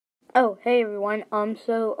Oh, hey everyone.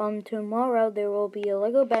 Tomorrow there will be a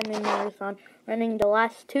Lego Batman marathon running the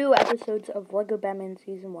last 2 episodes of Lego Batman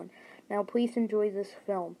Season 1. Now, please enjoy this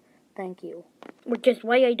film. Thank you. Which is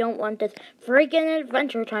why I don't want this freaking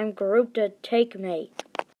Adventure Time group to take me.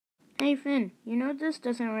 Hey Finn, you know this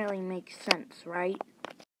doesn't really make sense, right?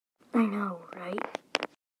 I know, right?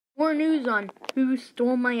 More news on Who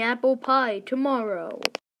Stole My Apple Pie tomorrow.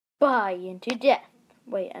 Bye into death.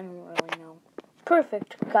 Wait, I don't really know.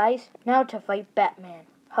 Perfect, guys. Now to fight Batman.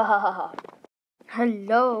 Ha ha ha ha.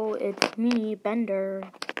 Hello, it's me, Bender.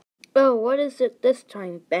 Oh, what is it this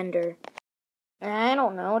time, Bender? I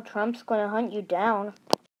don't know. Trump's gonna hunt you down.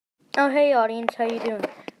 Oh, hey, audience. How you doing?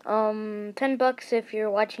 $10 if you're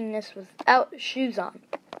watching this without shoes on.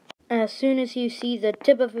 As soon as you see the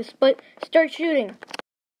tip of his butt, start shooting.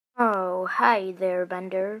 Oh, hi there,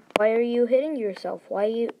 Bender. Why are you hitting yourself?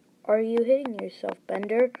 Why are you hitting yourself,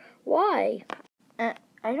 Bender? Why?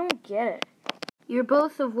 I don't get it. You're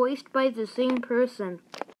both voiced by the same person.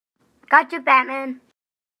 Gotcha, Batman.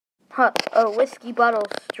 Huh, a whiskey bottle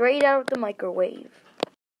straight out of the microwave.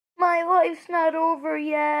 My life's not over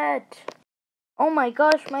yet. Oh my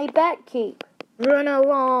gosh, my bat cape. Run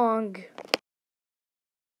along.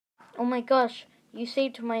 Oh my gosh, you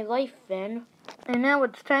saved my life, Finn. And now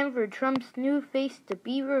it's time for Trump's new face to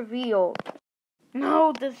be revealed.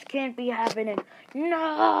 No, this can't be happening.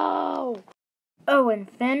 No! Oh, and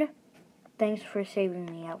Finn, thanks for saving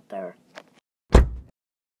me out there.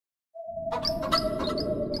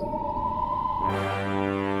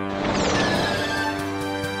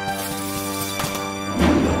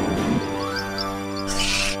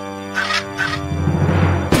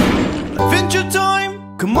 Adventure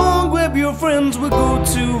time! Come on, grab your friends. We'll go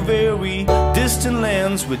to very distant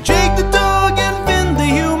lands with Jake the dog and Finn the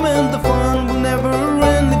human. The fun will never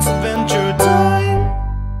end. It's adventure time.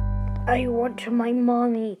 I want my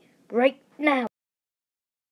mommy right now.